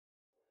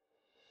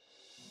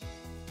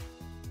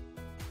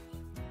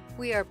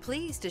We are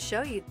pleased to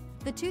show you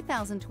the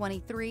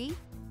 2023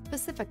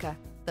 Pacifica.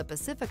 The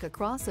Pacifica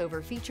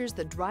crossover features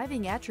the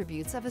driving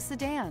attributes of a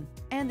sedan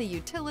and the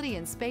utility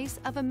and space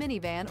of a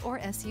minivan or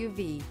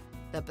SUV.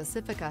 The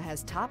Pacifica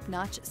has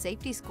top-notch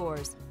safety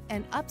scores,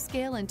 an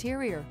upscale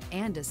interior,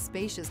 and a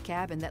spacious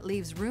cabin that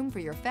leaves room for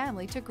your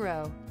family to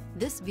grow.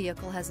 This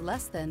vehicle has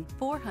less than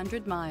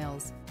 400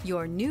 miles.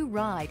 Your new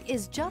ride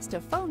is just a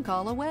phone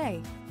call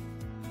away.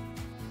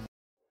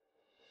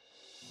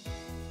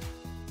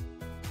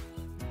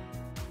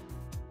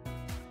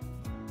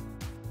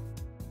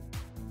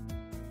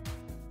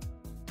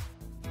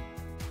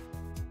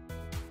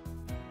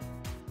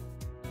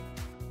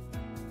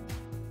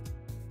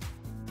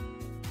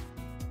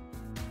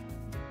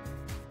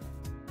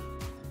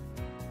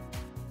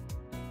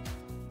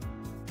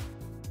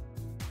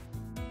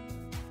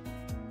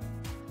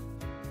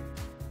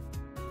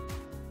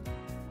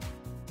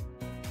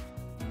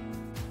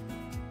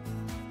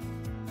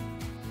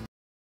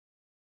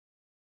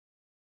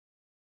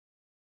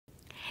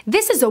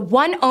 This is a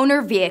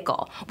one-owner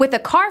vehicle with a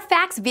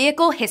Carfax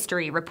Vehicle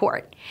History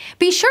Report.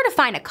 Be sure to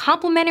find a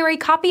complimentary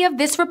copy of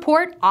this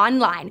report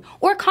online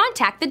or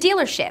contact the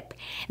dealership.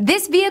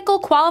 This vehicle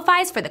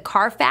qualifies for the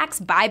Carfax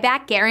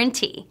Buyback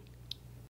Guarantee.